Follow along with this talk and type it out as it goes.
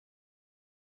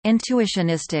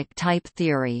Intuitionistic type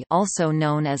theory, also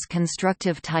known as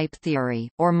constructive type theory,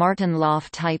 or Martin-Löf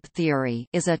type theory,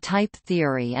 is a type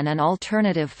theory and an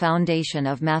alternative foundation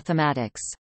of mathematics.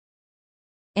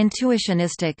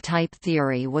 Intuitionistic type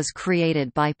theory was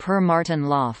created by Per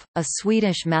Martin-Löf, a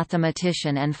Swedish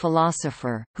mathematician and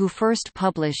philosopher, who first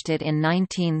published it in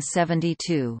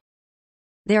 1972.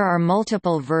 There are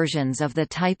multiple versions of the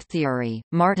type theory.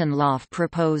 Martin-Löf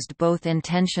proposed both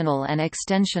intensional and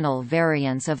extensional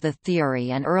variants of the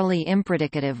theory, and early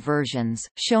impredicative versions,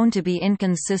 shown to be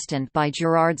inconsistent by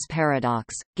Girard's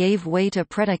paradox, gave way to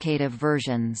predicative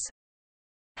versions.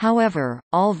 However,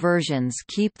 all versions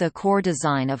keep the core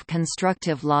design of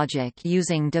constructive logic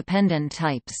using dependent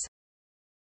types.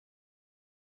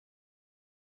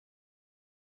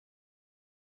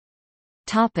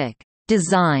 Topic: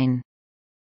 Design.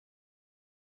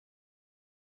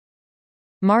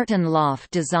 Martin-Löf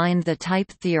designed the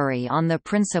type theory on the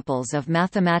principles of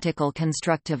mathematical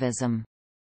constructivism.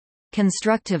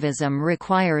 Constructivism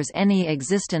requires any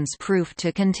existence proof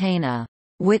to contain a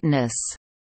witness.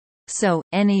 So,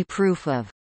 any proof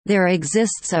of "there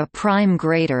exists a prime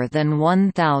greater than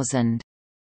 1000"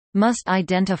 must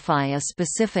identify a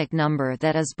specific number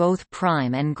that is both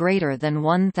prime and greater than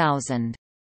 1000.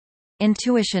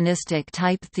 Intuitionistic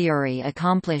type theory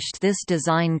accomplished this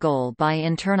design goal by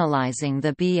internalizing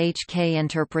the BHK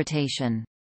interpretation.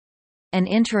 An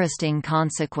interesting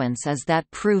consequence is that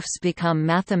proofs become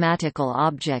mathematical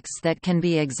objects that can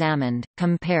be examined,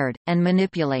 compared, and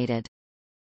manipulated.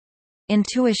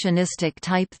 Intuitionistic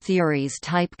type theory's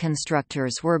type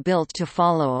constructors were built to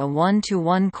follow a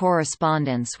one-to-one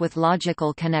correspondence with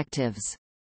logical connectives.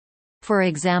 For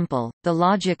example, the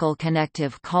logical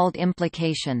connective called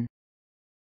implication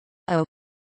A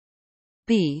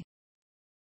B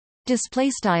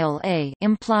 _A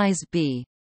implies B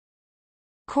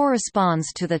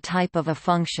corresponds to the type of a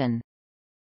function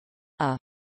A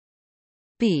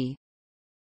B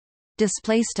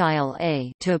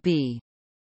 _A to B.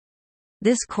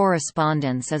 This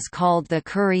correspondence is called the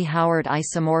Curry-Howard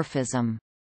isomorphism.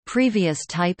 Previous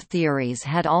type theories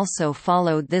had also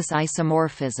followed this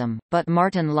isomorphism, but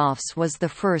Martin-Löf's was the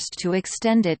first to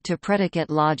extend it to predicate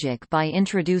logic by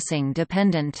introducing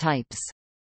dependent types.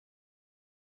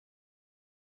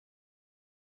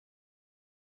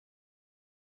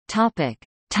 Topic: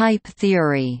 Type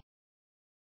theory.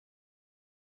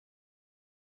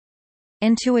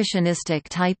 Intuitionistic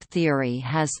type theory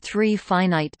has 3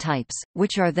 finite types,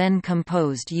 which are then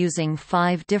composed using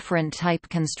 5 different type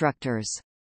constructors.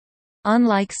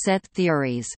 Unlike set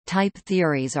theories, type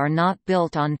theories are not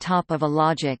built on top of a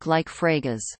logic like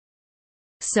Frege's.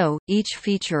 So, each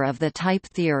feature of the type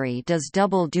theory does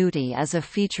double duty as a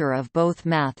feature of both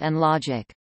math and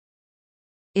logic.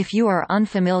 If you are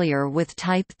unfamiliar with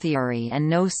type theory and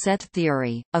know set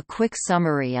theory, a quick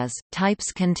summary is,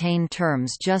 types contain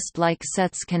terms just like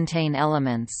sets contain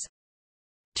elements.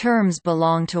 Terms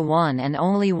belong to one and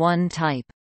only one type.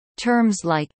 Terms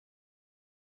like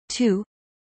 2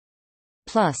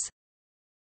 plus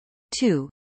 2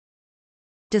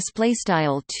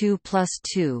 _2 plus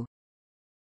 2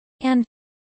 and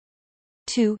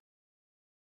 2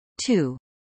 2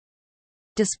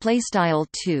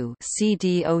 2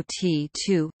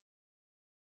 CDOT2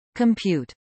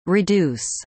 compute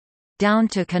reduce down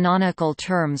to canonical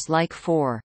terms like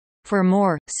 4. For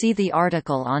more, see the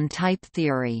article on type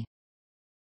theory.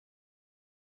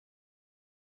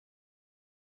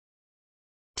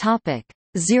 Topic: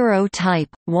 0 type,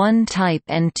 1 type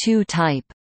and 2 type.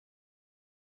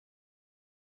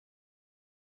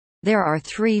 There are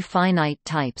 3 finite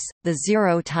types. The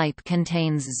 0 type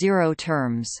contains 0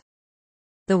 terms.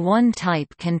 The 1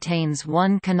 type contains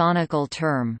 1 canonical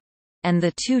term. And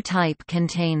the 2 type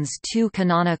contains 2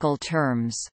 canonical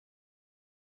terms.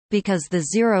 Because the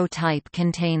 0 type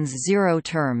contains 0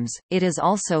 terms, it is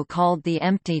also called the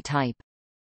empty type.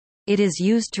 It is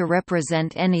used to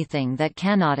represent anything that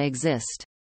cannot exist.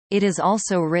 It is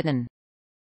also written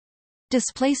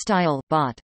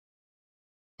 _bot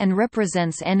and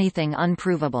represents anything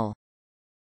unprovable.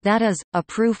 That is, a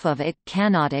proof of it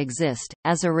cannot exist.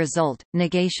 As a result,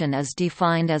 negation is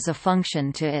defined as a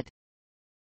function to it.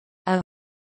 A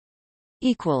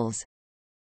equals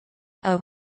A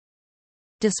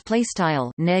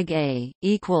neg A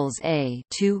equals A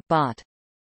to bot.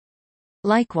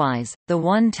 Likewise, the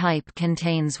 1 type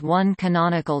contains 1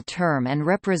 canonical term and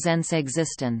represents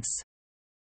existence.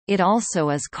 It also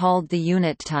is called the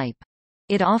unit type.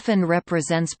 It often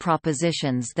represents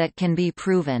propositions that can be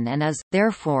proven and is,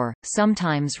 therefore,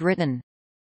 sometimes written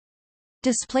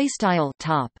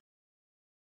 _top.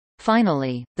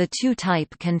 Finally, the 2 type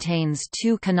contains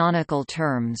 2 canonical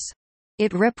terms.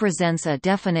 It represents a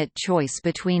definite choice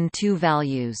between two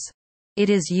values. It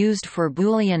is used for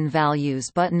Boolean values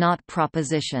but not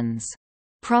propositions.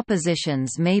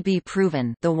 Propositions may be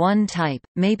proven, the one type,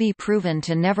 may be proven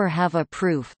to never have a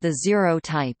proof, the zero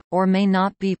type, or may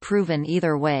not be proven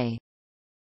either way.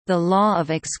 The law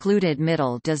of excluded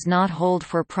middle does not hold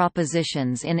for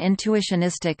propositions in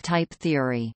intuitionistic type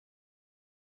theory.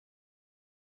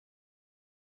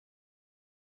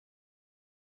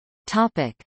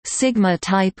 Topic: Sigma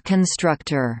type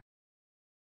constructor.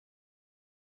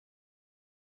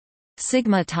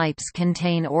 Sigma types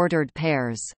contain ordered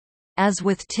pairs. As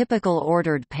with typical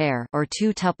ordered pair or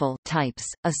two-tuple types,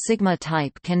 a sigma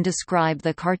type can describe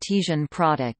the Cartesian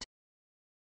product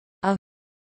A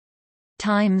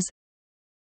times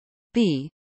B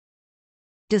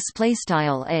display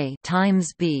style A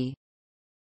times B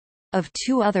of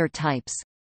two other types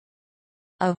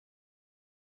A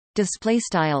display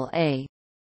style A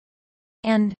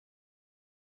and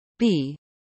B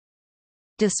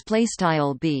display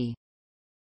style B.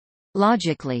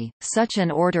 Logically, such an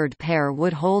ordered pair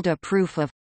would hold a proof of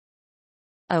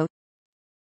A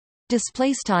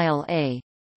display style A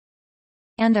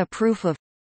and a proof of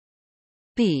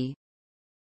B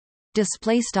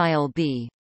display style B.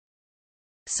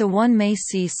 So one may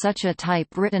see such a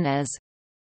type written as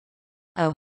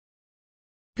A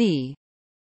B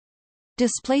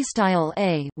display style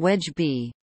A wedge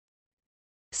B.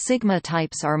 Sigma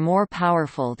types are more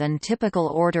powerful than typical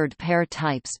ordered pair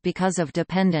types because of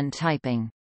dependent typing.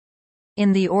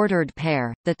 In the ordered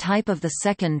pair, the type of the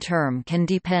second term can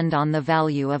depend on the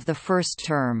value of the first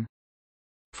term.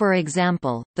 For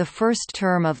example, the first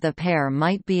term of the pair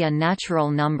might be a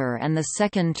natural number and the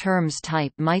second term's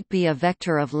type might be a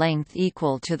vector of length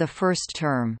equal to the first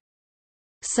term.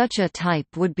 Such a type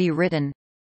would be written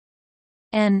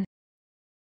n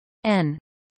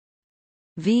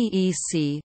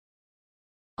VEC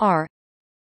R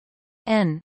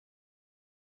n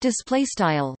display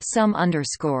style sum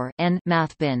underscore n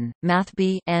mathbin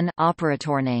mathb n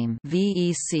operator name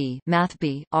VEC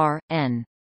mathb R n.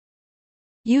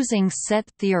 Using set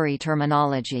theory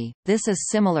terminology, this is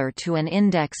similar to an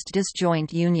indexed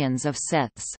disjoint unions of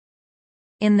sets.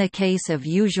 In the case of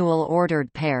usual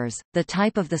ordered pairs, the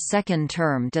type of the second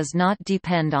term does not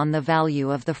depend on the value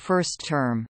of the first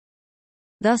term.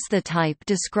 Thus the type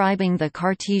describing the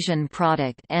Cartesian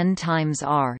product n times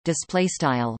r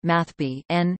displaystyle mathb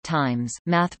n times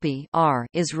mathb r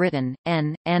is written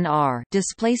n r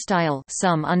displaystyle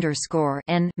sum underscore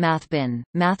n mathbin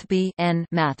mathb n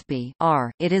mathb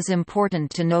r. It is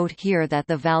important to note here that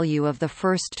the value of the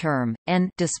first term n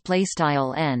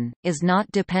displaystyle n is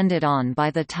not depended on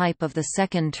by the type of the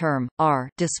second term r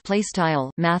displaystyle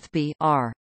mathb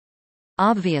r.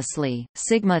 Obviously,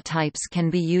 sigma types can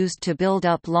be used to build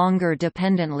up longer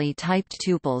dependently typed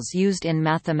tuples used in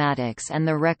mathematics and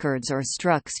the records or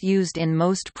structs used in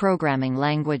most programming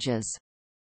languages.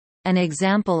 An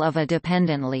example of a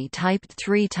dependently typed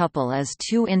three-tuple is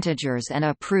two integers and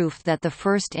a proof that the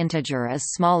first integer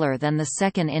is smaller than the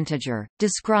second integer,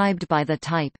 described by the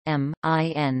type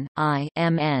mn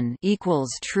equals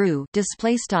true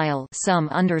displaystyle sum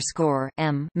underscore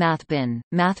m mathbin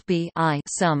mathb I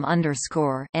sum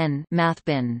underscore n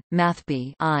mathbin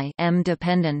mathb I m.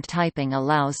 Dependent typing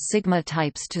allows sigma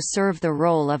types to serve the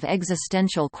role of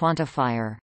existential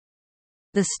quantifier.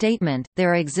 The statement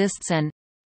there exists an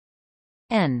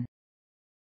n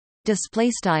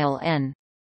displaystyle n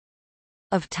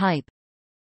of type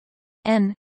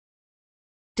n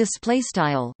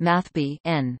displaystyle mathb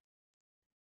n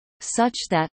such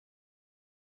that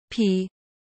p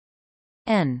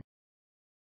n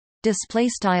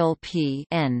displaystyle p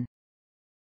n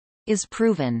is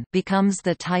proven becomes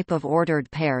the type of ordered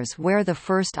pairs where the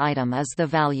first item is the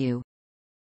value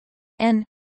n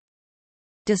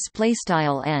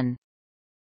displaystyle n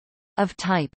of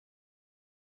type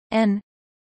n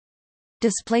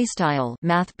displaystyle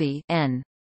mathb n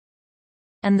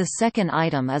and the second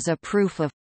item is a proof of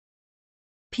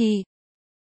p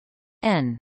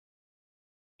n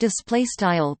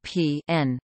displaystyle p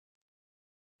n.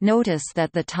 Notice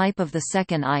that the type of the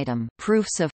second item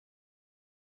proofs of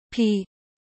p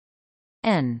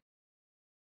n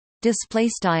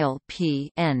displaystyle p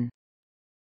n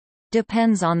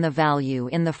depends on the value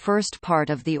in the first part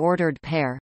of the ordered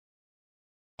pair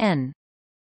n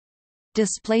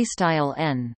displaystyle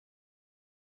n.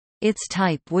 Its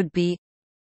type would be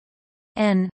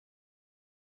n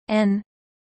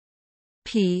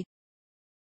p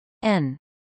n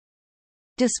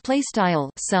displaystyle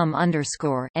sum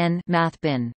underscore n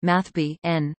mathbin mathb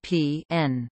n p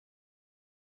n.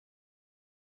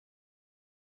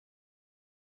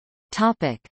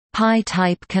 Topic: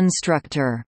 Pi-type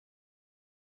constructor.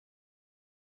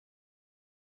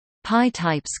 Pi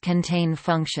types contain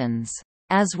functions.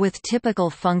 As with typical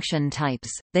function types,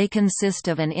 they consist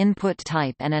of an input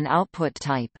type and an output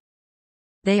type.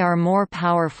 They are more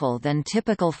powerful than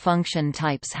typical function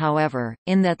types, however,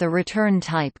 in that the return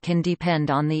type can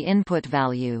depend on the input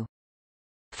value.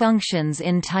 Functions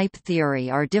in type theory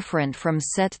are different from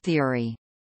set theory.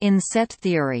 In set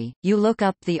theory, you look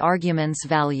up the argument's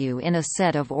value in a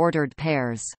set of ordered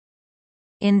pairs.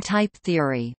 In type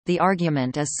theory, the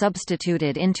argument is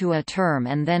substituted into a term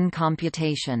and then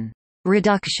computation,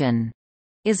 reduction,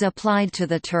 is applied to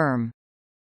the term.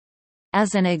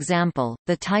 As an example,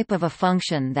 the type of a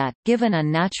function that, given a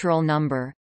natural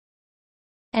number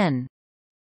n,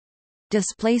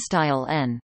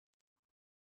 n,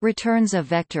 returns a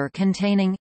vector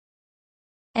containing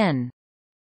n,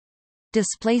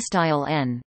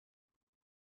 n,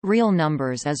 real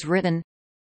numbers is written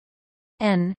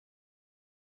n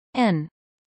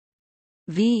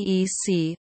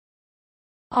vec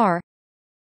r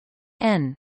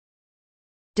n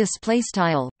display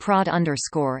style prod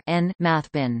underscore n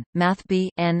mathbin mathb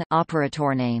n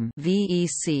operator name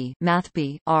vec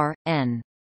mathb r n.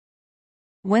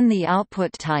 When the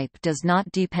output type does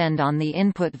not depend on the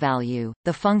input value,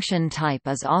 the function type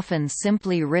is often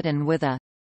simply written with a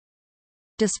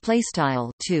display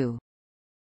style 2.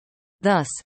 Thus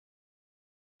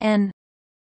n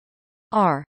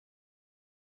r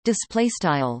display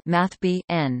style mathb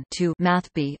n to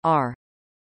mathb r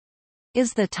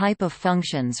is the type of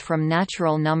functions from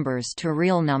natural numbers to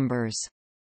real numbers.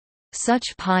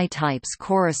 Such pi types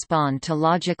correspond to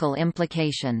logical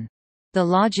implication. The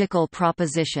logical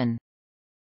proposition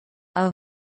a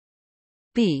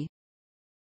b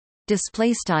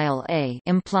display style a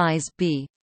implies b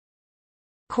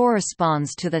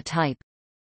corresponds to the type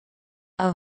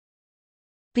a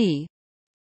b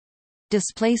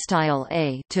display style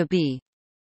a to b,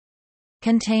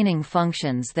 containing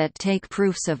functions that take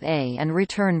proofs of a and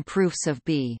return proofs of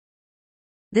b.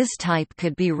 This type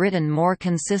could be written more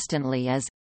consistently as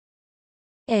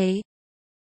a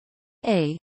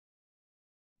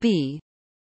b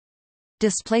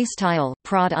display style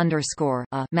prod underscore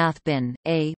a mathbin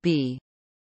a b.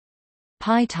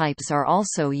 Pi types are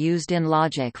also used in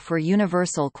logic for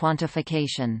universal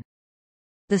quantification.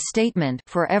 The statement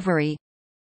for every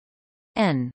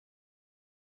n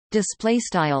display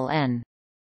style n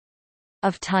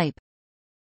of type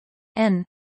n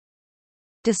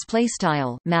display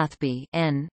style mathb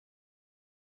n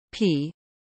p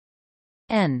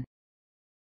n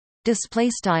display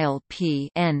style p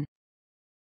n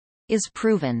is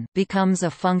proven becomes a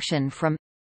function from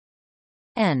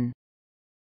n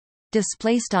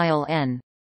display style n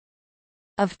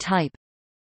of type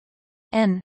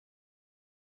n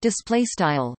display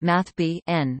style mathb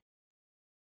n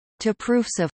to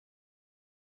proofs of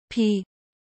p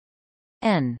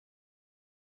n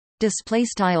display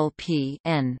style p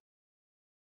n.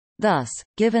 Thus,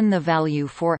 given the value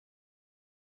for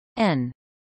n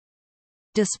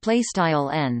display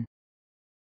style n,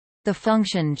 the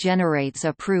function generates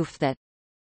a proof that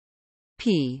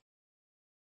p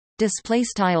display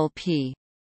style p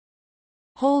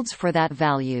holds for that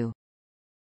value.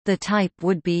 The type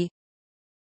would be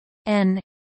n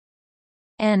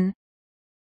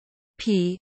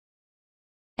p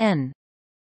n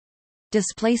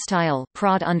display style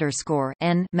prod underscore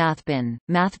n mathbin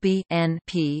mathb n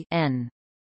p n.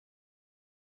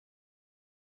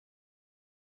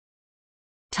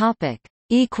 Topic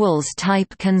equals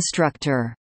type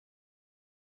constructor.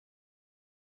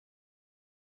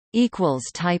 Equals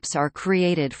types are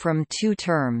created from two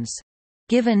terms.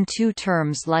 Given two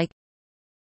terms like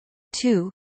 2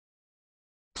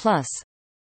 plus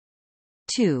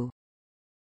 2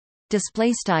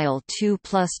 display style 2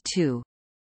 plus 2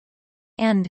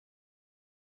 and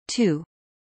 2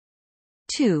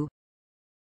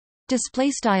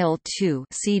 display style 2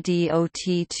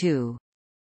 cdot2,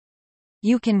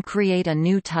 you can create a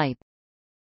new type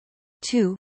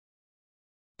 2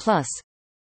 plus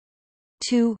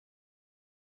 2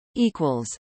 equals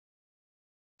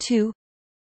 2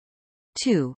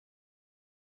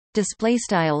 display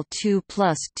style 2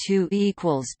 plus 2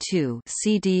 equals 2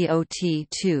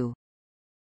 cdot2.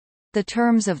 The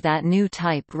terms of that new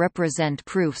type represent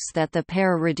proofs that the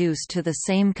pair reduce to the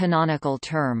same canonical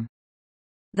term.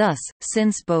 Thus,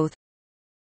 since both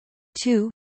 2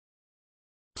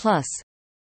 plus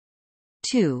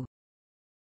 2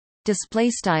 display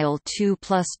style 2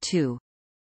 plus 2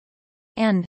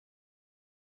 and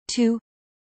 2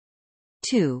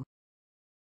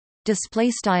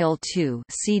 display style 2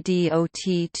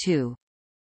 cdot2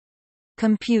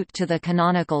 compute to the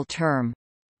canonical term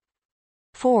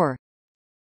 4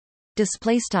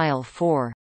 display style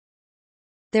 4.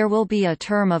 There will be a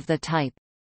term of the type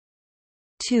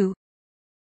 2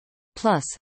 plus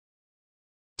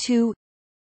 2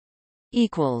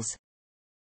 equals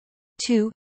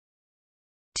 2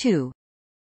 2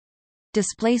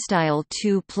 display style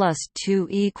 2 plus 2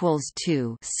 equals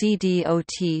 2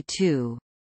 CDOT 2.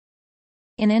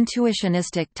 In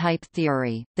intuitionistic type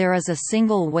theory, there is a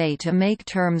single way to make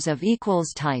terms of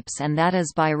equals types, and that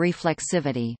is by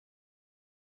reflexivity.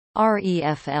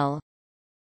 REFL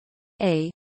A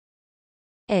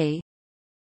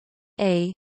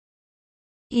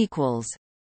equals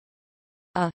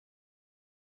a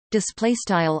display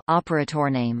style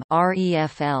operator name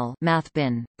REFL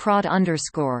mathbin prod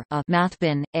underscore a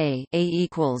mathbin a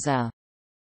equals a.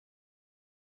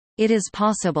 It is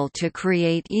possible to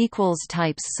create equals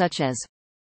types such as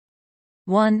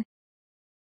 1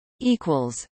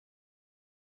 equals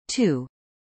 2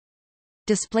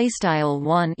 display style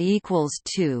 1 equals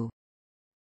 2,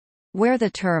 where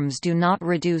the terms do not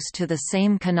reduce to the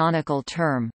same canonical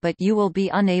term, but you will be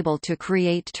unable to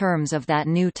create terms of that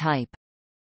new type.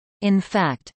 In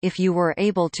fact, if you were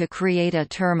able to create a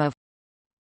term of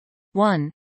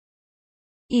 1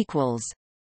 equals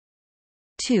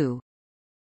 2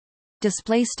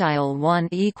 display style 1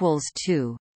 equals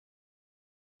 2,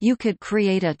 you could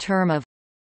create a term of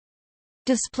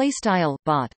display style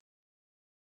bot.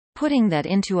 Putting that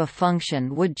into a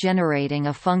function would generating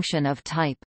a function of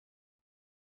type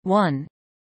 1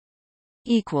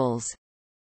 equals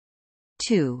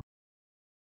 2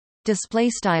 display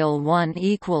style 1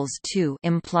 equals 2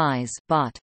 implies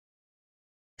bot.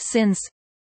 Since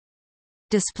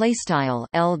display style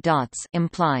L dots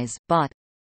implies bot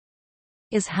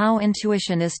is how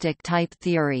intuitionistic type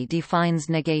theory defines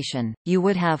negation, you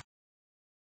would have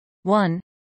 1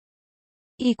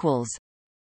 equals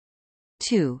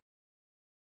 2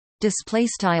 display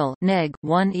style neg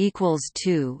 1 equals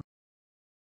 2,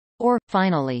 or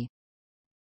finally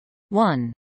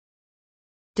 1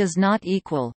 does not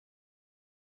equal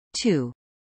 2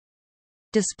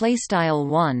 display style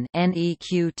 1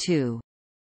 neq2.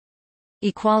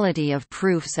 Equality of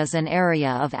proofs is an area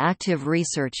of active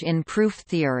research in proof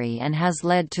theory and has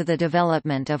led to the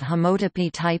development of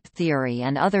homotopy type theory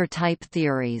and other type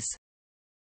theories.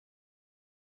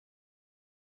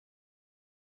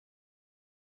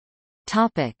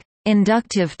 Topic: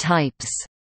 Inductive types.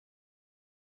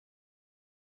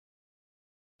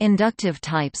 Inductive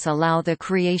types allow the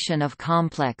creation of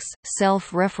complex,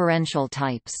 self-referential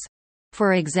types.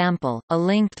 For example, a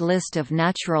linked list of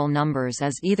natural numbers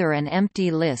is either an empty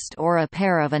list or a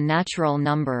pair of a natural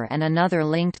number and another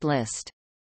linked list.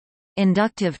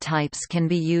 Inductive types can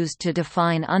be used to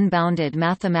define unbounded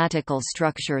mathematical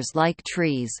structures like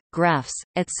trees, graphs,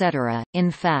 etc. In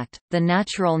fact, the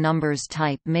natural numbers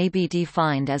type may be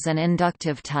defined as an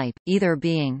inductive type, either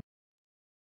being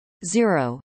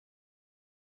 0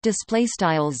 display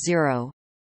style 0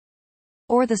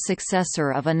 or the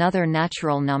successor of another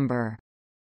natural number.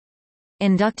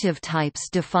 Inductive types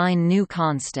define new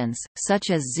constants such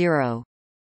as 0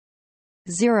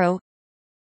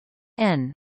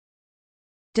 n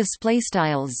display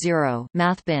style 0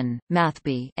 mathbin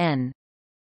mathb n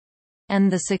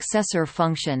and the successor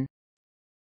function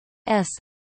s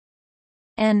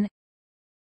n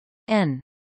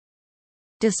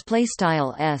display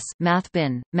style s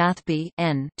mathbin mathb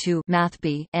n to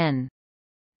mathb n.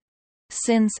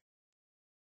 Since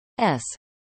s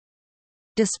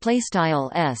display style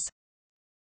s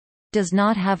does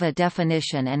not have a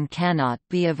definition and cannot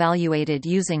be evaluated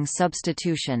using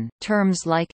substitution, terms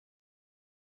like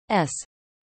s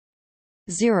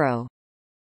 0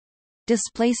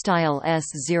 display style s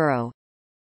 0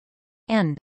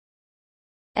 and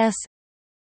s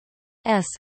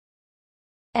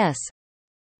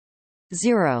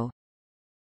 0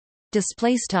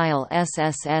 display style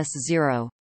sss 0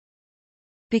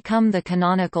 become the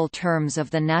canonical terms of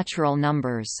the natural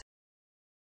numbers.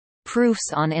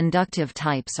 Proofs on inductive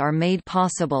types are made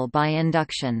possible by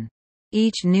induction.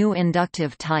 Each new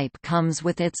inductive type comes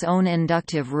with its own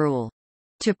inductive rule.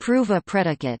 To prove a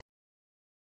predicate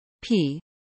p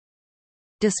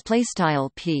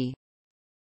p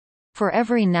for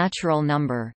every natural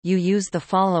number, you use the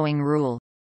following rule: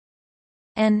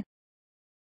 n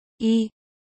e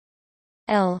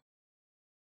l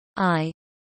I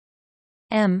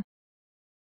m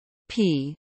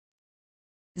p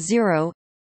 0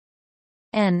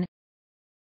 n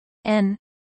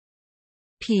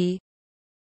p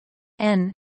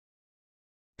n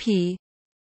p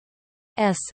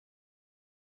s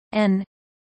n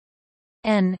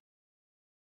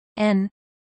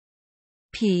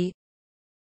p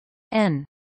n.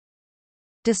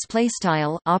 Display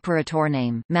style operator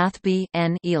name math b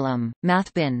n elim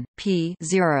math bin p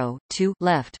 0 to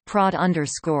left prod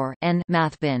underscore n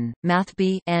math bin math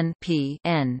b n p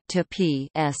n to p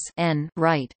s n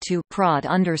right to prod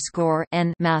underscore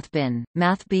n math bin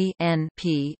math b n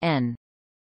p n.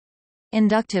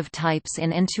 Inductive types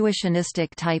in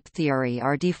intuitionistic type theory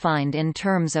are defined in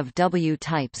terms of W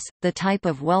types, the type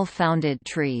of well-founded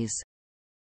trees.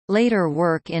 Later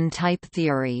work in type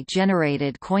theory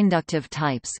generated coinductive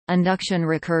types, induction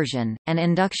recursion, and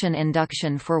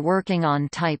induction for working on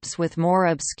types with more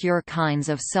obscure kinds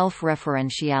of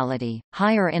self-referentiality.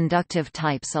 Higher inductive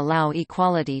types allow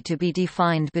equality to be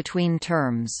defined between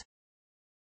terms.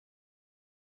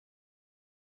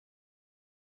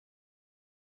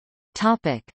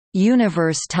 Topic: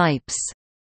 Universe types.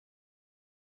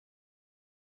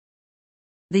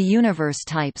 The universe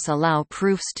types allow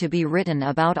proofs to be written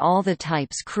about all the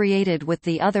types created with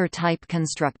the other type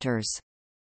constructors.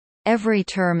 Every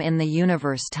term in the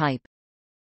universe type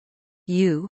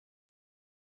U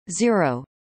 0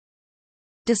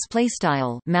 display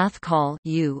style math call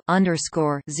U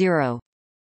underscore 0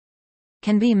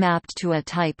 can be mapped to a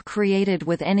type created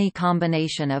with any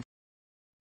combination of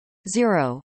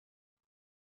 0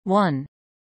 1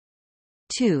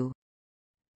 2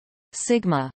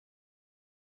 sigma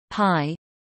pi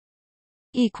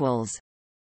equals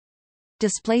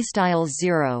display style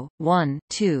 0 1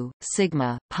 2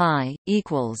 sigma pi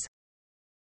equals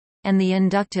and the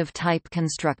inductive type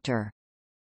constructor.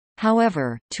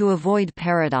 However, to avoid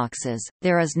paradoxes,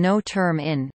 there is no term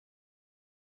in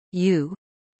U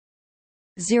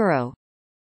 0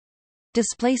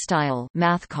 display style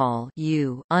math call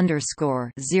U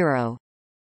underscore 0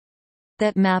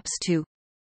 that maps to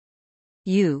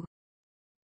U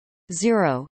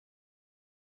 0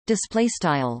 display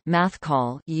style math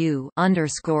call U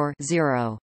underscore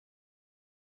 0.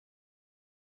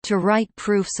 To write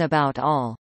proofs about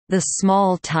all the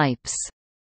small types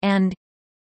and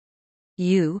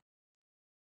U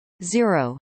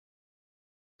 0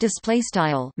 display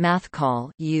style math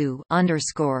call U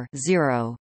underscore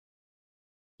 0,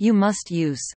 you must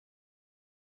use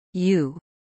U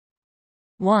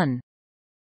 1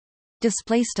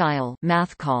 display style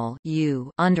math call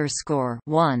U underscore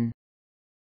 1,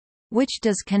 which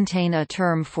does contain a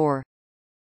term for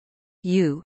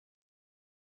U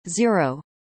 0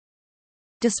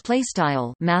 display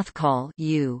style math call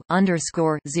U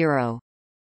underscore 0,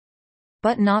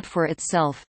 but not for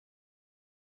itself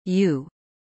U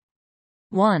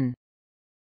 1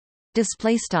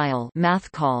 display style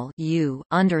math call U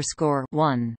underscore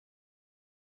 1.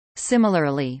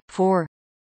 Similarly, for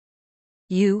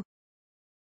U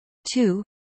 2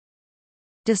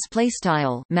 display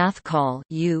style math call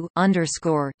U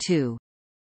underscore 2.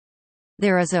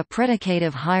 There is a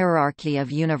predicative hierarchy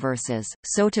of universes,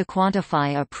 so to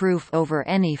quantify a proof over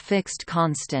any fixed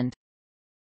constant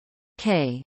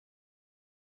k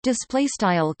display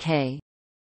style k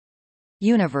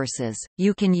universes,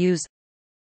 you can use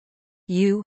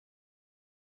U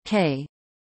k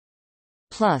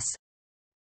plus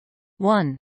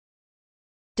 1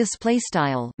 display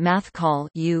style math call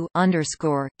U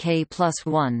underscore k plus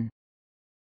 1.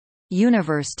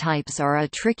 Universe types are a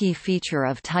tricky feature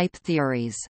of type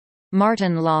theories.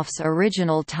 Martin-Löf's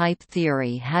original type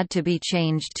theory had to be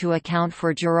changed to account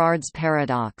for Girard's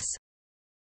paradox.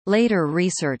 Later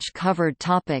research covered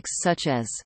topics such as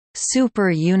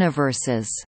super-universes,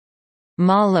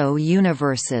 Malo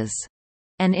universes,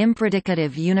 and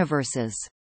impredicative universes.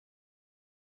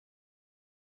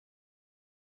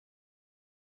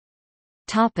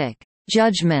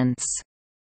 Judgements.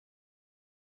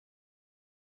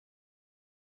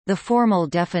 The formal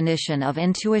definition of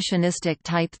intuitionistic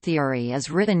type theory is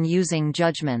written using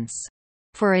judgments.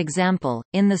 For example,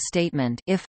 in the statement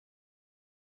if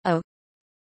A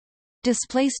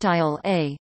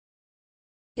 (A)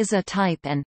 is a type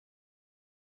and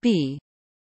B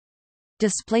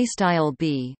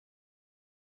 (B)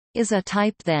 is a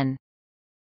type, then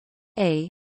A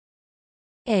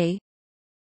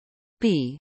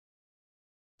B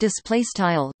display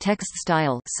style text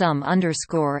style sum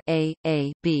underscore a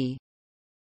b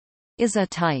is a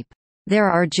type. There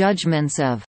are judgments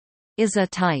of is a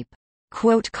type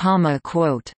quote comma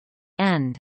quote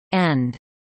and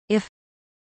if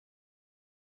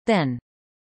then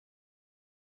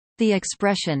the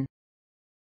expression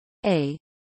a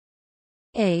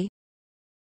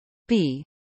b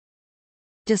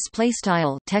display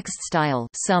style text style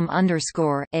sum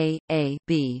underscore a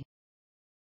b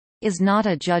is not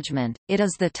a judgment, it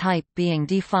is the type being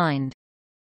defined.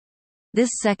 This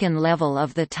second level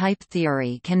of the type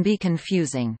theory can be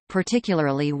confusing,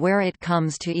 particularly where it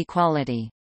comes to equality.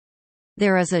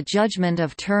 There is a judgment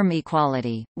of term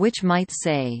equality, which might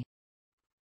say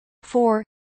 4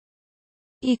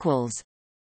 equals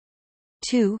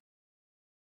 2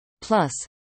 plus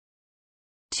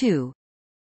 2.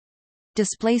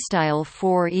 Display style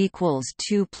 4 equals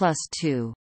 2 plus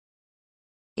 2.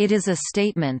 It is a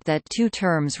statement that two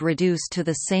terms reduce to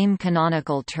the same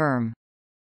canonical term.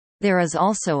 There is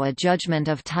also a judgment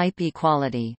of type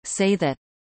equality, say that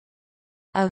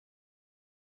A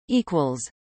equals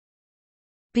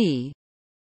B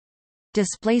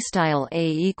display style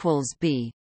A equals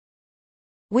B,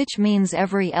 which means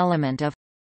every element of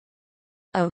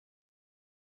A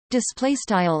display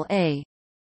style A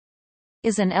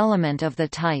is an element of the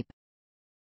type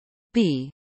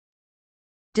B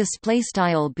display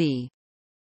style B,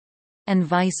 and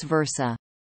vice versa.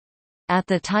 At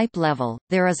the type level,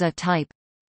 there is a type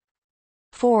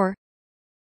 4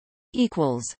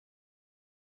 equals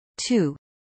 2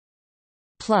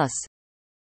 plus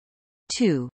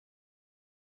 2.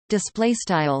 Display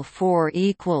style 4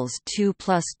 equals 2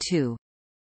 plus 2,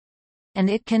 and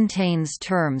it contains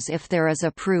terms if there is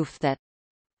a proof that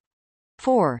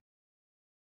 4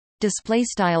 display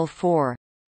style 4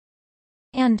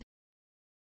 and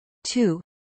 2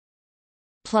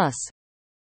 plus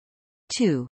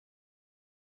 2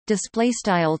 display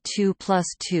style 2 plus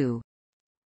 2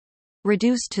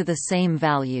 reduced to the same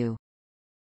value.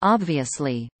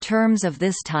 Obviously, terms of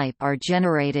this type are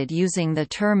generated using the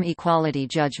term equality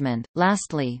judgment.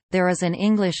 Lastly, there is an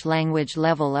English language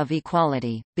level of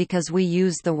equality, because we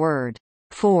use the word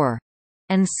for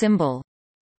and symbol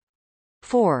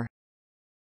for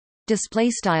display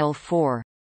style 4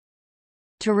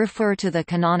 to refer to the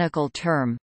canonical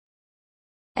term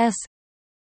s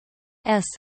s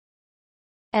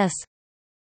s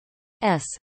s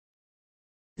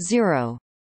 0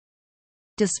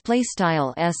 display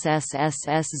style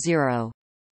SSSS0.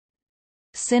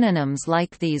 Synonyms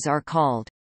like these are called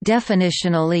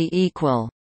definitionally equal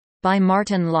by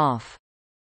Martin-Löf.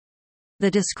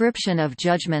 The description of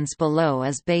judgments below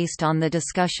is based on the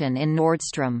discussion in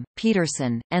Nordstrom,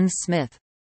 Peterson, and Smith.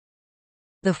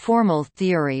 The formal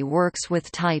theory works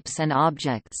with types and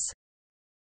objects.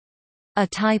 A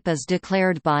type is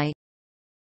declared by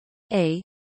A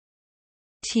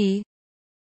T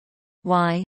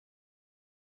Y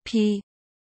P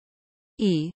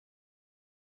E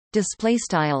display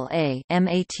style A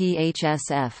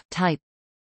mathsf type.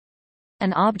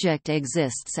 An object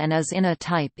exists and is in a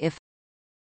type if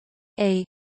A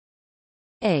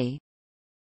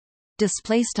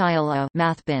display style A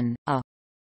mathbin A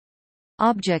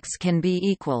objects can be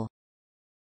equal.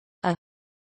 A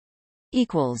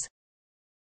equals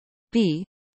B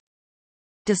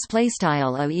display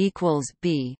style A equals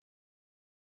B,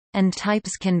 and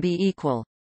types can be equal.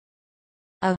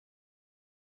 A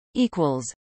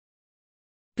equals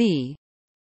B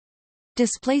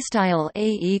display style A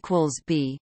equals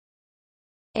B.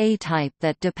 A type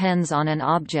that depends on an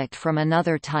object from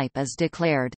another type is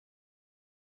declared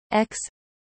X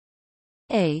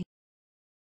A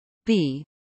B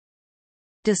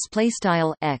display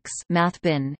style X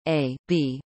mathbin A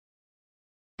B,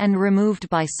 and removed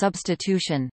by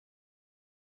substitution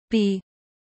B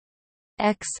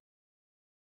X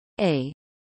A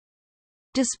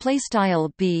display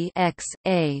style B X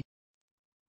A,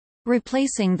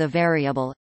 replacing the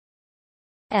variable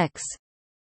X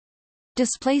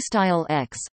display style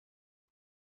X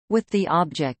with the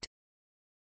object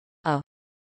A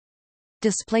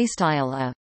display style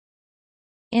A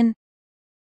in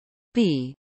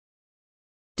B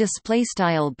display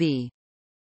style B.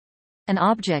 An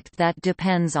object that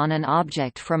depends on an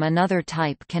object from another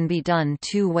type can be done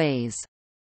two ways.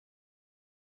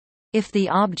 If the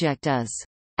object is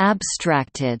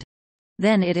abstracted,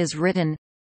 then it is written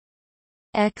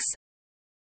X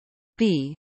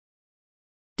B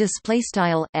display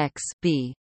style X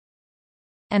B,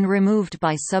 and removed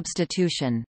by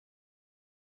substitution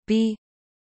B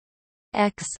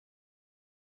X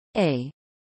A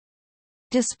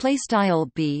display style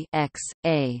B X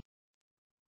A,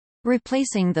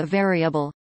 replacing the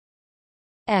variable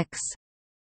X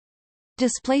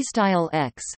display style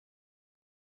X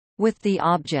with the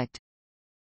object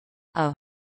A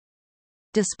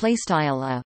display style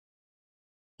A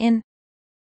in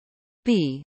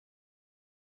B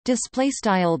display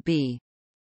style B.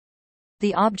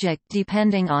 The object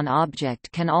depending on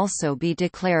object can also be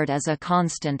declared as a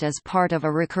constant as part of a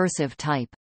recursive type.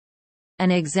 An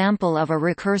example of a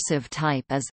recursive type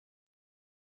is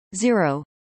 0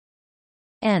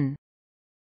 n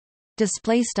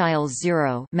display style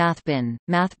 0 mathbin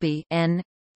mathb n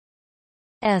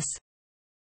s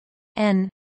n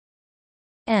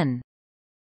n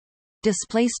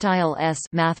display style s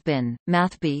mathbin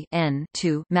mathb n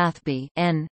 2 mathb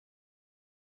n.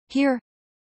 Here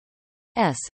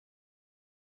s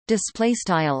display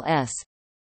style s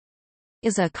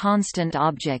is a constant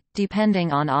object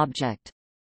depending on object.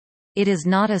 It is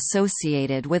not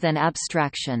associated with an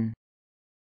abstraction.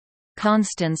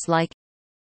 Constants like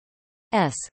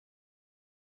s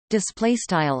display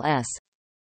style s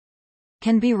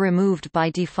can be removed by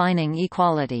defining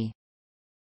equality.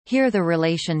 Here the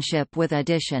relationship with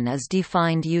addition is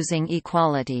defined using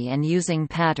equality and using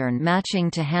pattern matching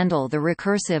to handle the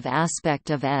recursive aspect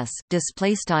of s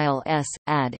display style s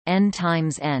add n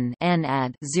times n n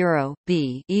add 0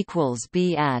 b equals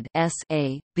b add s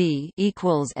a b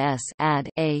equals s add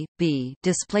a b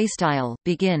display style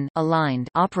begin aligned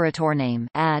operator name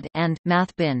add and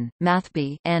mathbin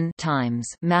mathb n times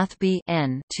mathb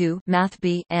n 2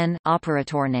 mathb n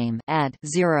operator name add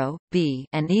 0 b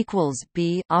and equals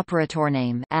b operator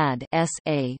name add s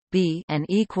a b and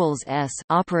equals s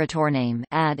operator name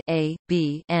add a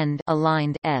b end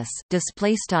aligned s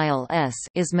display style s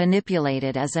is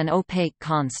manipulated as an opaque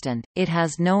constant. It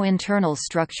has no internal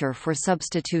structure for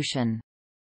substitution.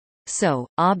 So,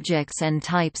 objects and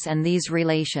types and these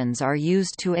relations are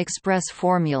used to express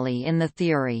formulae in the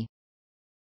theory.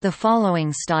 The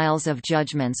following styles of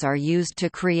judgments are used to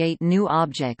create new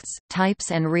objects,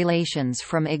 types and relations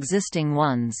from existing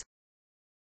ones.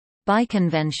 By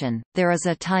convention, there is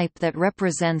a type that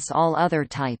represents all other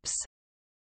types.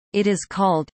 It is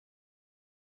called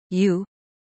U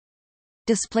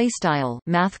display style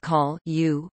math call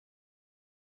U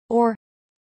or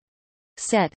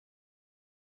set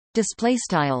display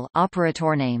style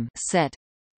operator name set.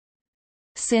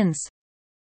 Since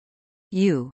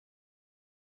U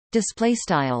display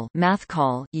style math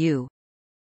call U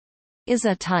is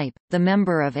a type, the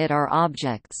member of it are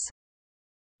objects.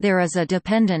 There is a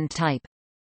dependent type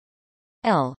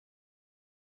L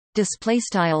display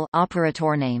style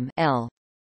operator name L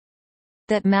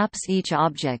that maps each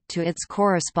object to its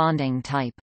corresponding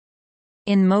type.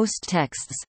 In most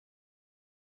texts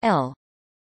L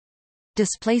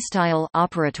display style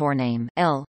operator name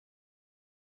L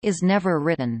is never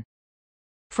written.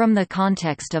 From the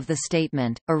context of the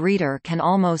statement, a reader can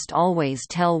almost always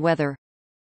tell whether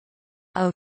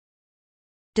a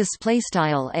display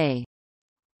style a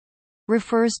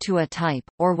refers to a type,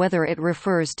 or whether it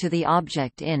refers to the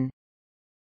object in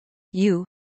U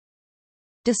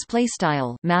display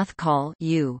style math call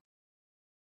U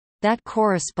that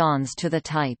corresponds to the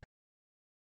type.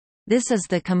 This is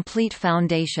the complete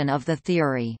foundation of the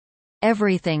theory.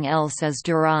 Everything else is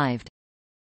derived.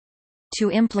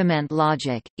 To implement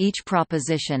logic, each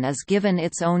proposition is given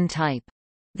its own type.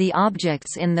 The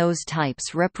objects in those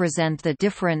types represent the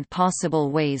different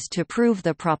possible ways to prove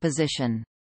the proposition.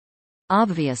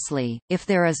 Obviously, if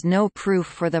there is no proof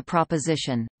for the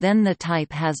proposition, then the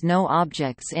type has no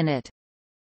objects in it.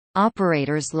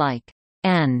 Operators like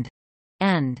and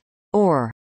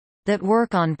or that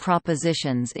work on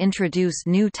propositions introduce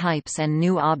new types and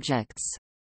new objects.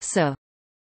 So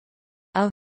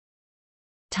a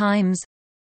times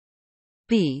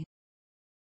b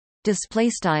display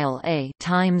style a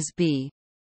times b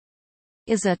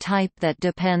is a type that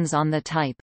depends on the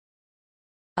type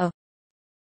a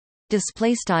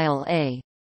display style a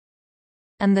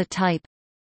and the type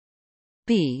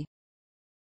b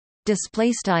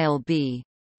display style b.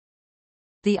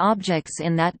 The objects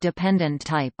in that dependent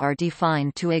type are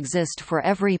defined to exist for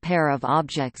every pair of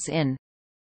objects in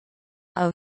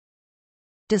a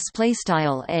display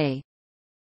style a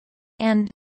and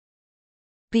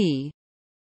b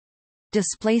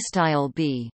display style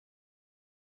b.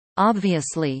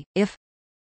 Obviously, if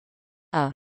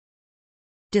a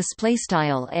display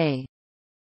style a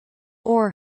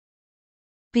or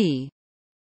b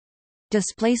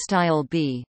display style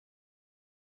b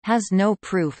has no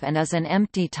proof and is an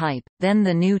empty type, then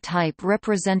the new type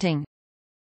representing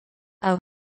a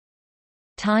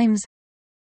times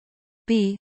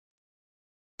b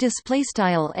display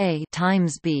style a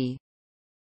times b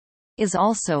is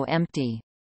also empty.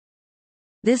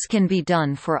 This can be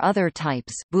done for other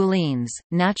types, booleans,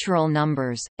 natural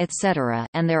numbers, etc.,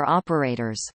 and their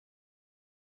operators.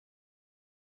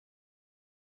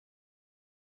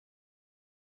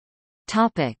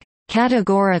 Topic: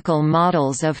 Categorical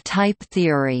models of type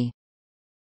theory.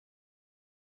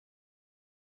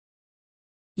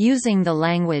 Using the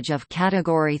language of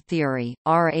category theory,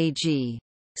 RAG,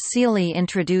 Seeley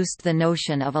introduced the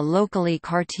notion of a locally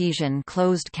Cartesian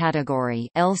closed category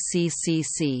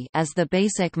 (LCCC) as the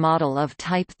basic model of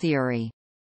type theory.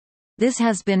 This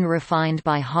has been refined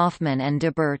by Hoffman and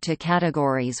Deber to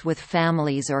categories with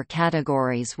families or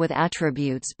categories with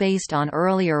attributes based on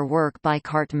earlier work by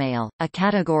Cartmel. A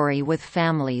category with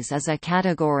families is a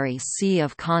category C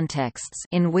of contexts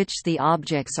in which the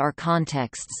objects are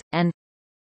contexts, and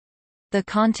the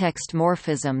context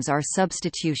morphisms are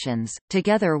substitutions,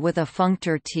 together with a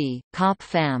functor T, cop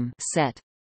fam set.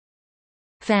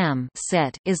 Fam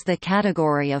set is the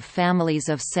category of families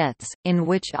of sets, in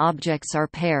which objects are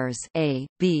pairs A,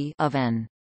 B of an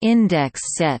index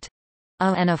set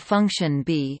A and a function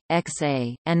B,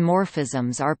 XA, and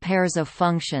morphisms are pairs of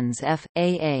functions F,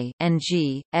 AA, and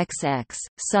G, XX,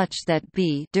 such that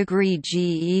B degree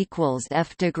G equals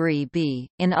F degree B.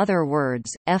 In other words,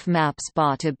 F maps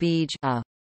BA to Bj A.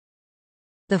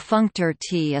 The functor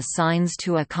T assigns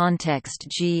to a context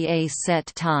G a set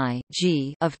Ti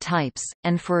G of types,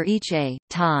 and for each A,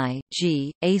 Ti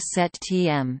G, a set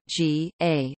Tm G,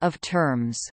 a of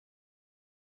terms.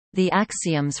 The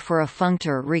axioms for a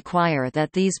functor require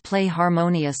that these play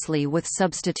harmoniously with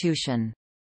substitution.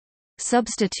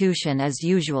 Substitution is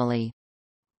usually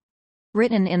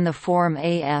written in the form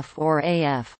AF or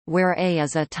AF, where A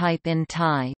is a type in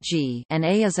Ti G and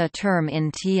A is a term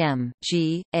in Tm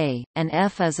G, A, and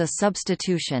F is a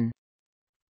substitution.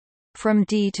 From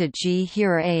D to G,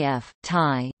 here AF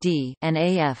Ti D and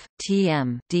AF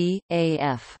Tm D,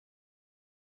 AF.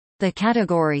 The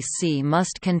category C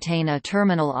must contain a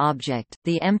terminal object,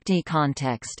 the empty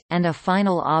context, and a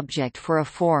final object for a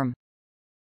form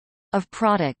of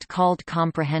product called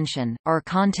comprehension, or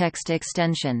context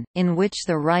extension, in which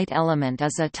the right element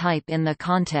is a type in the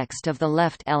context of the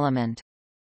left element.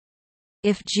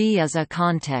 If G is a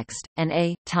context, and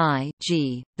A, Ti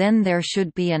G, then there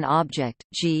should be an object,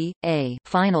 G, A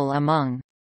final among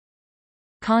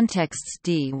contexts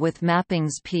D with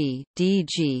mappings P, D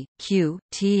G, Q,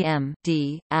 Tm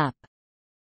D, app.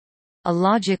 A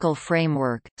logical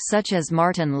framework, such as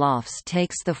Martin-Löf's,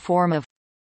 takes the form of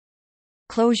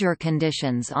closure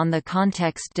conditions on the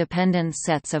context-dependent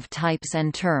sets of types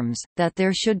and terms, that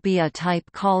there should be a type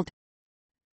called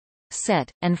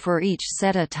set, and for each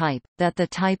set a type, that the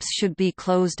types should be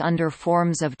closed under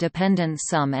forms of dependent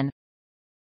sum and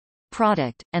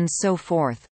product, and so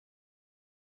forth.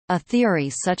 A theory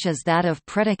such as that of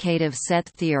predicative set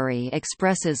theory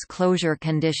expresses closure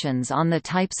conditions on the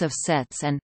types of sets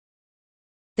and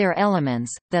their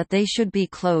elements, that they should be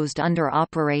closed under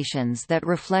operations that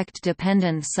reflect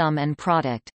dependent sum and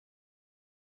product,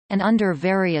 and under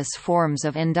various forms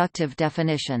of inductive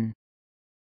definition.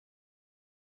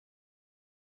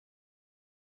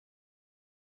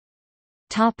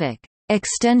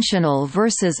 Extensional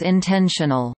versus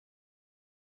intensional.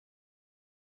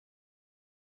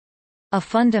 A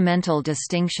fundamental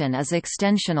distinction is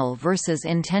extensional versus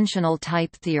intensional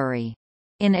type theory.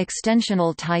 In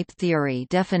extensional type theory,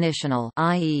 definitional,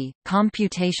 i.e.,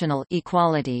 computational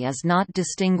equality is not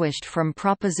distinguished from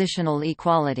propositional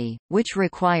equality, which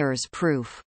requires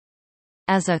proof.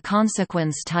 As a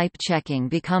consequence, type checking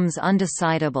becomes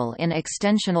undecidable in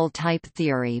extensional type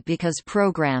theory because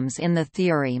programs in the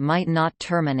theory might not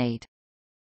terminate.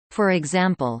 For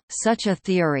example, such a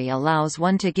theory allows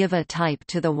one to give a type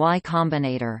to the Y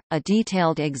combinator. A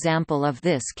detailed example of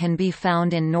this can be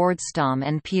found in Nordstam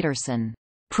and Peterson.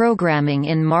 Programming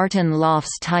in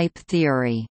Martin-Löf's type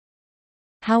theory.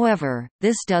 However,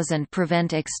 this doesn't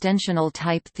prevent extensional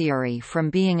type theory from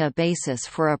being a basis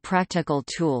for a practical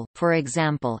tool. For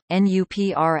example,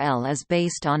 NUPRL is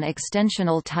based on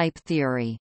extensional type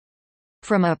theory.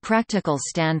 From a practical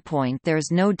standpoint, there's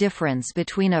no difference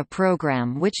between a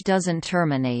program which doesn't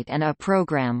terminate and a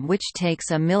program which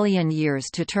takes 1,000,000 years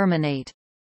to terminate.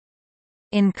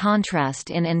 In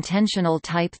contrast, in intensional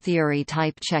type theory,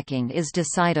 type checking is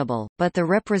decidable, but the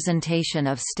representation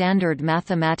of standard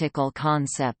mathematical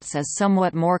concepts is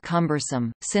somewhat more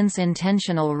cumbersome, since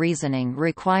intensional reasoning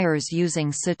requires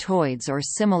using setoids or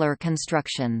similar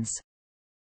constructions.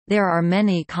 There are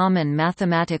many common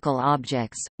mathematical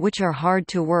objects, which are hard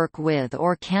to work with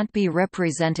or can't be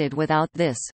represented without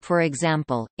this, for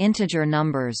example, integer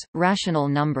numbers, rational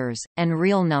numbers, and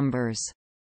real numbers.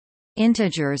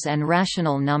 Integers and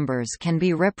rational numbers can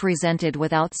be represented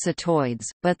without setoids,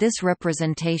 but this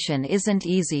representation isn't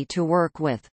easy to work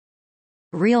with.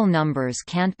 Real numbers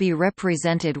can't be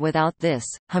represented without this.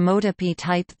 Homotopy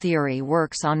type theory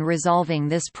works on resolving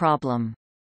this problem.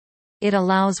 It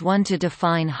allows one to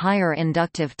define higher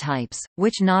inductive types,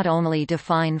 which not only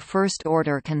define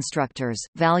first-order constructors,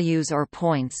 values or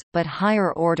points, but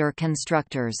higher-order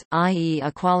constructors, i.e.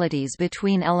 equalities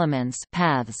between elements,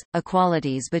 paths,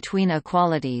 equalities between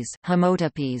equalities,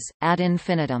 homotopes, ad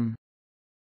infinitum.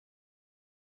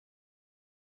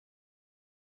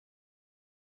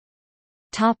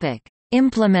 Topic: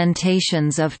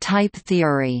 Implementations of type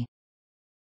theory.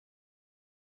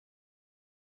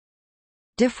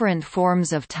 Different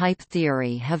forms of type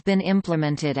theory have been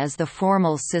implemented as the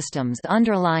formal systems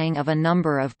underlying of a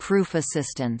number of proof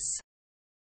assistants.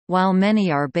 While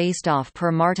many are based off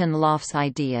per Martin-Löf's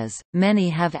ideas, many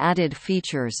have added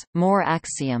features, more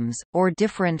axioms, or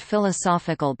different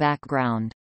philosophical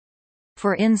background.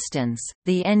 For instance,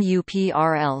 the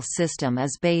NUPRL system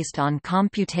is based on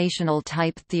computational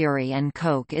type theory and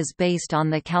Koch is based on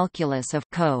the calculus of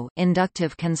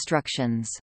inductive constructions.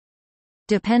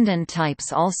 Dependent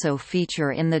types also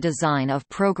feature in the design of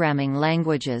programming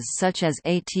languages such as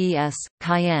ATS,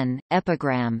 Cayenne,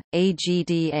 Epigram,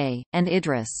 AGDA, and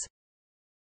Idris.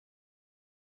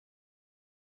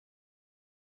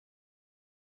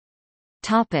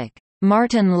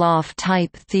 Martin-Löf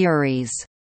type theories.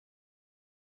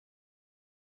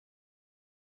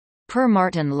 Per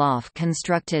Martin-Löf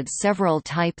constructed several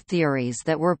type theories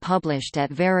that were published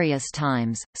at various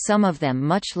times, some of them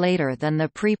much later than the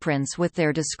preprints with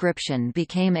their description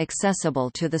became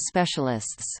accessible to the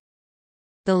specialists.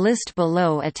 The list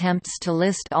below attempts to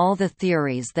list all the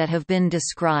theories that have been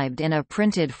described in a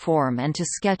printed form and to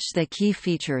sketch the key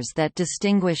features that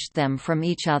distinguished them from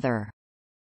each other.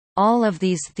 All of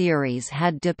these theories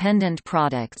had dependent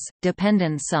products,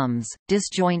 dependent sums,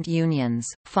 disjoint unions,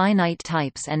 finite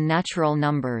types and natural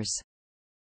numbers.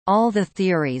 All the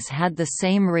theories had the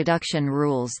same reduction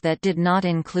rules that did not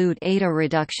include eta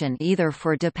reduction either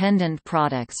for dependent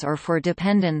products or for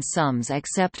dependent sums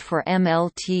except for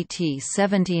MLTT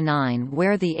 79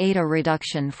 where the eta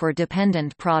reduction for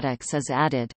dependent products is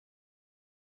added.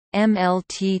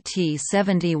 MLTT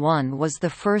 71 was the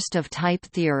first of type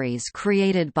theories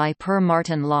created by Per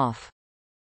Martin-Löf.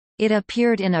 It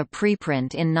appeared in a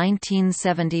preprint in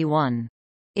 1971.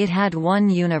 It had one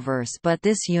universe, but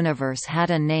this universe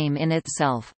had a name in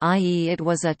itself, i.e. it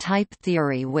was a type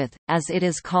theory with, as it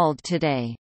is called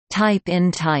today, type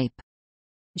in type.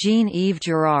 Jean-Yves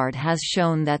Girard has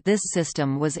shown that this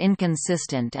system was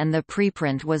inconsistent and the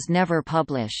preprint was never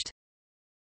published.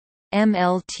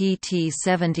 MLTT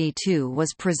 72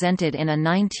 was presented in a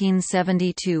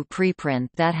 1972 preprint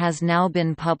that has now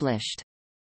been published.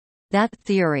 That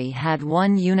theory had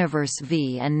one universe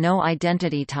V and no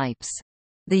identity types.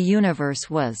 The universe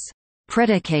was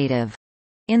predicative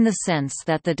in the sense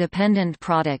that the dependent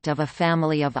product of a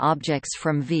family of objects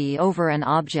from V over an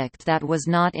object that was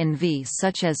not in V,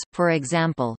 such as, for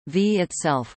example, V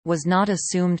itself, was not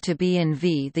assumed to be in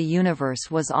V. The universe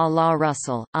was à la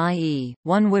Russell, i.e.,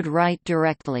 one would write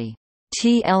directly,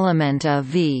 T element of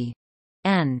V,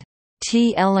 and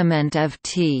T element of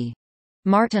T.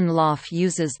 Martin-Löf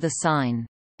uses the sign,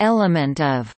 element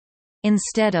of,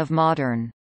 instead of modern,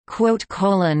 quote,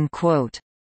 quote,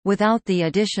 without the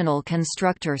additional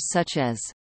constructor such as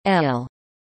L.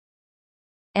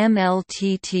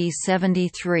 MLTT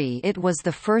 73. It was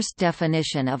the first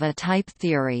definition of a type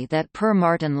theory that Per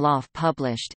Martin-Löf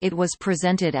published. It was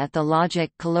presented at the Logic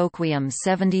Colloquium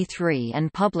 73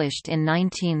 and published in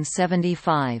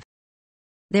 1975.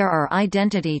 There are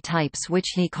identity types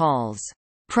which he calls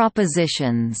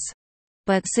propositions.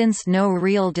 But since no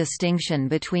real distinction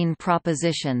between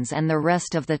propositions and the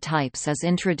rest of the types is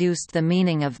introduced, the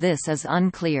meaning of this is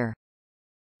unclear.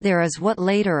 There is what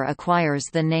later acquires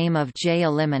the name of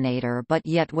J-eliminator but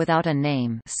yet without a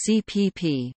name,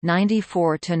 CPP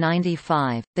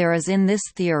 94-95. There is in this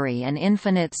theory an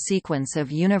infinite sequence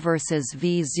of universes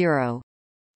V0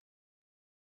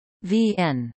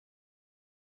 Vn.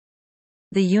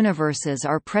 The universes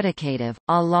are predicative,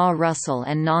 à la Russell,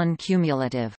 and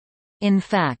non-cumulative. In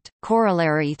fact,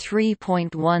 Corollary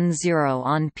 3.10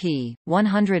 on p.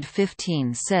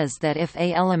 115 says that if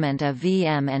A element of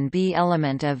Vm and B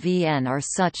element of Vn are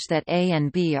such that A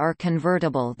and B are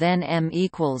convertible, then M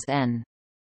equals N.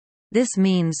 This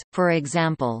means, for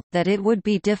example, that it would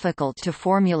be difficult to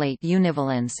formulate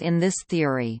univalence in this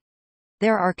theory.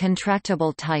 There are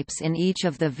contractible types in each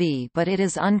of the V, but it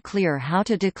is unclear how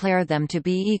to declare them to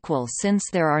be equal since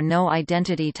there are no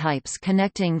identity types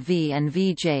connecting V and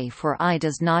Vj for I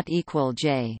does not equal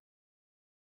J.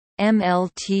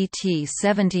 MLTT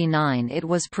 79. It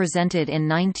was presented in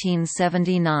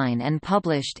 1979 and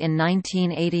published in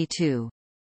 1982.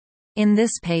 In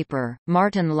this paper,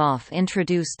 Martin-Löf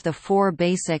introduced the four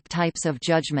basic types of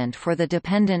judgment for the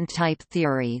dependent type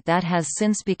theory that has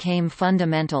since become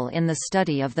fundamental in the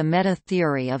study of the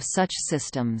meta-theory of such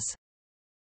systems.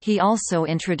 He also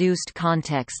introduced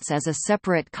contexts as a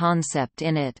separate concept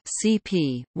in it,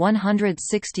 cp.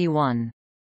 161.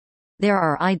 There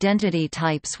are identity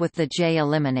types with the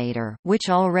J-eliminator, which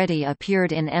already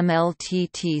appeared in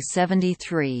MLTT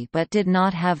 73 but did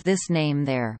not have this name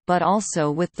there, but also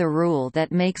with the rule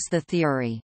that makes the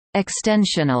theory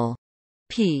extensional,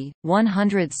 p.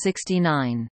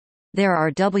 169. There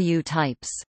are W-types.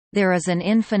 There is an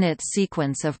infinite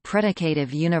sequence of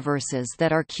predicative universes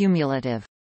that are cumulative.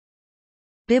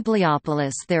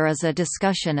 Bibliopolis. There is a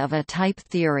discussion of a type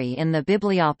theory in the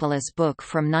Bibliopolis book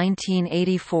from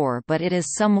 1984, but it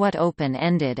is somewhat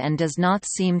open-ended and does not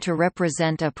seem to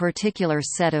represent a particular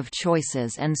set of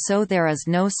choices, and so there is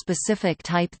no specific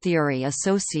type theory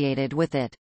associated with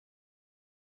it.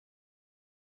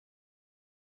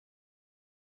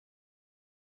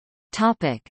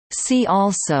 See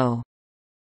also: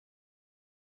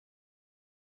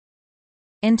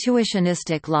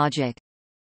 Intuitionistic logic,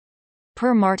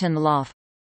 per Martin-Löf,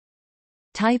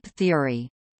 type theory,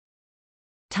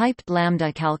 typed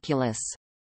lambda calculus.